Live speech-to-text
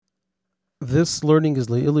This learning is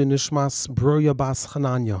Le'ilu Nishmas Broya Bas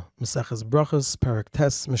Chananya, Maseches Brachas, Perek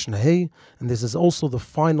Tes, Mishnah Hey, and this is also the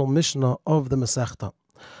final Mishnah of the Masechta.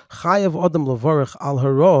 Chayav Adam Levarech Al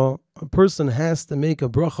Hara, a person has to make a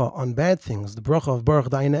bracha on bad things, the bracha of Baruch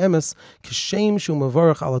Dayan Emes, Kishem Shu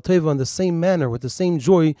Mevarech Al HaTeva, in the same manner, with the same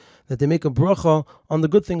joy that they make a bracha on the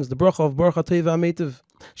good things, the bracha of Baruch HaTeva HaMeitiv.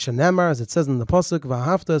 Shenamar, as it says in the pasuk,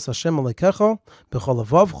 V'ahavta es Hashem Alekecha, b'chol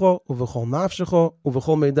avavcha, u'v'chol nafshecha,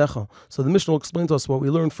 u'v'chol meidecha. So the Mishnah will explain to us what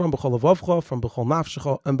we learned from b'chol avavcha, from b'chol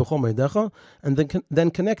nafshecha, and b'chol meidecha, and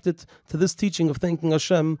then connect it to this teaching of thanking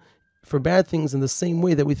Hashem for bad things in the same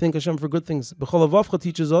way that we thank Hashem for good things. B'chol avavcha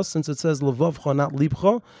teaches us, since it says levavcha, not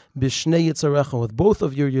libcha, b'shnei yitzarecha, with both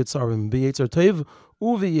of your yitzarim, b'yitzer tov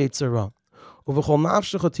u'v'yitzer ra. Uvechol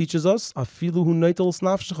nafshecha teaches us, afilu hu neitel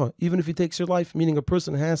nafshecha, even if he takes your life, meaning a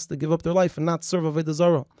person has to give up their life and not serve avodah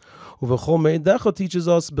zarah. Uvechol meidecha teaches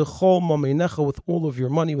us, bechol mameinecha, with all of your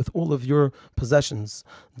money, with all of your possessions.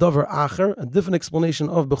 Davar acher, a different explanation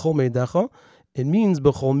of bechol meidecha, it means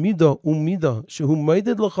bechol mida umida shehu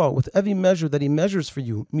meided lecha, with every measure that he measures for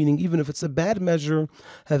you, meaning even if it's a bad measure,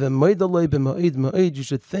 have a meidalei b'ma'id ma'id, you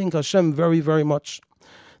should thank Hashem very, very much.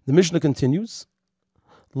 The Mishnah continues.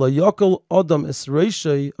 La yakol adam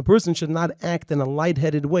esreishay, a person should not act in a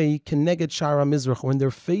light-headed way, keneged shara mizrach, when they're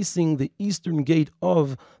facing the eastern gate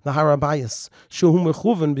of the Harabayas, shehu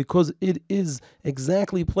mechuven, because it is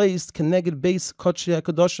exactly placed keneged beis kodshei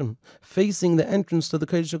hakadoshim, facing the entrance to the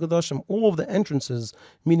kodesh hakadoshim. All of the entrances,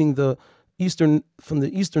 meaning the eastern, from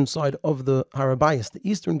the eastern side of the Harabayas, the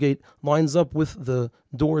eastern gate lines up with the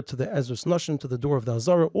door to the Ezras Nashim, to the door of the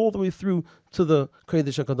Azara, all the way through to the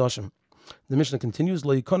kodesh hakadoshim. The Mishnah continues,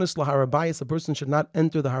 Leikonis laharabayas, a person should not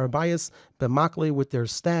enter the harabayas bemakle, with their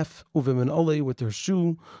staff, uvemenole, with their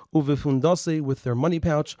shoe, uvefundase, with their money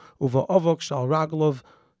pouch, uvaavok shal raglov,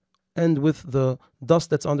 and with the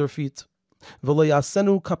dust that's on their feet.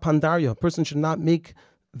 Velayasenu kapandarya, a person should not make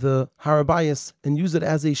the harabayas and use it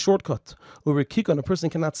as a shortcut. Urikikon, a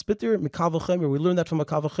person cannot spit there. Mikal v'chemer, we learn that from a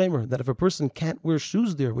kal v'chemer, that if a person can't wear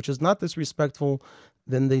shoes there, which is not disrespectful,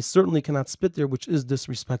 then they certainly cannot spit there, which is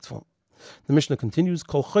disrespectful. The Mishnah continues,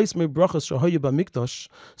 Kol chais me brachas shahoyu b'mikdash.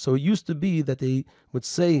 So it used to be that they would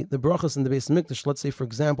say the brachas in the Beis Mikdash, let's say, for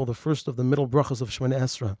example, the first of the middle brachas of Shemoneh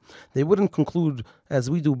Esrei. They wouldn't conclude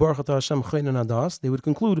as we do, Baruch atah Hashem chaynin hadas. They would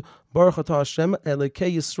conclude, Baruch atah Hashem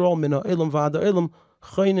Elokei Yisrael min ha'olam v'ad ha'olam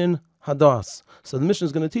chaynin hadas. So the Mishnah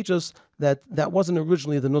is going to teach us that that wasn't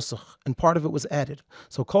originally the nusach, and part of it was added.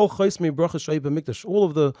 So Kol chais me brachas shahoyu b'mikdash, all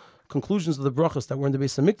of the conclusions of the brachas that were in the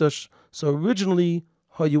Beis Mikdash, so originally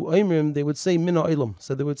they would say Mina Olam.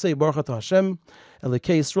 So they would say Baruch atah Hashem,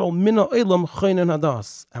 Elokei Yisrael, Mina Olam chaynin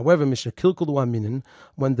hadas. However, Mishakilkulu aminin,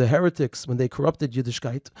 when the heretics, when they corrupted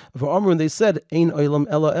Yiddishkeit, when they said Ein Olam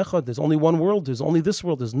Ela Echad, there's only one world, there's only this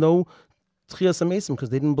world, there's no Tchias HaMesim, because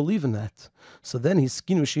they didn't believe in that. So then he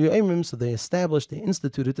skinu shiyu emrim, so they established, they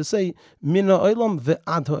instituted to say Mina Olam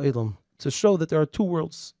ve'ad ha'olam, to show that there are two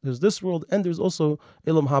worlds. There's this world and there's also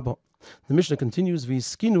Elam Haba. The Mishnah continues,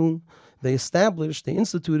 V'skinu, they established, they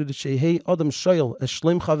instituted Shehei Adam Shayel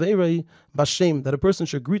Eshlem Chaverei Bashem, that a person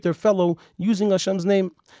should greet their fellow using Hashem's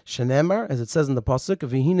name. Shenemar, as it says in the pasuk,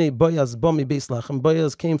 V'hine Boyaz Bami Beis Lechem.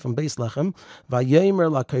 Boyaz came from Beis Lechem.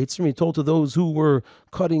 Vayemer LaKaitzrim, he told to those who were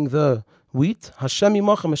cutting the wheat, Hashem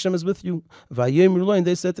imachem, Hashem is with you. Vayemer Lo, and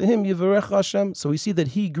they said to him, Yivarech Hashem. So we see that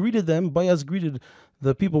he greeted them. Boyaz greeted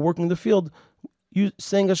the people working in the field,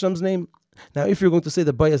 saying Hashem's name. Now, if you're going to say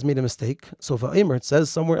that Boaz made a mistake, so Va'emer, it says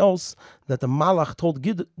somewhere else that the Malach told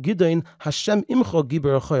Gideon, Hashem imcha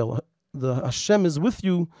giber achayel, the Hashem is with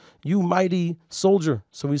you, you mighty soldier.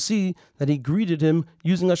 So we see that he greeted him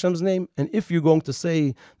using Hashem's name. And if you're going to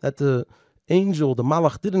say that the angel, the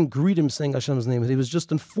Malach, didn't greet him saying Hashem's name, he was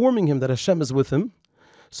just informing him that Hashem is with him.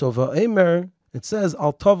 So Va'emer, it says,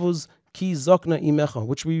 Al tavuz ki zokna imecha,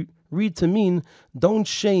 which we read to mean, don't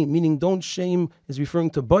shame, meaning don't shame is referring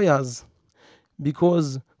to Boaz,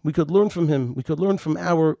 because we could learn from him, we could learn from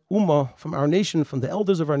our ummah, from our nation, from the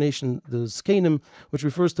elders of our nation, the Zkenim, which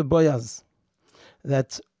refers to Boaz,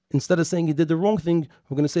 that instead of saying he did the wrong thing,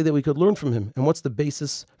 we're going to say that we could learn from him. And what's the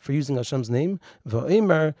basis for using Hashem's name?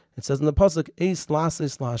 Va'emar, it says in the pasuk, Eis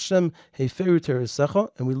lases la Hashem heferu teresecha,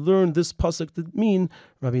 and we learned this pasuk to mean,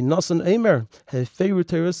 Rabbi Nassan Eimer, heferu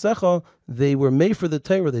teresecha, they were made for the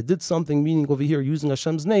Torah, they did something, meaning over here using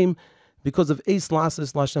Hashem's name, because of Eis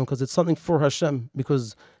Lasis Lashem, because it's something for Hashem,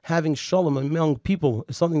 because having Shalom among people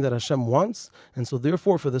is something that Hashem wants, and so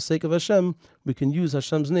therefore, for the sake of Hashem, we can use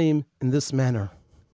Hashem's name in this manner.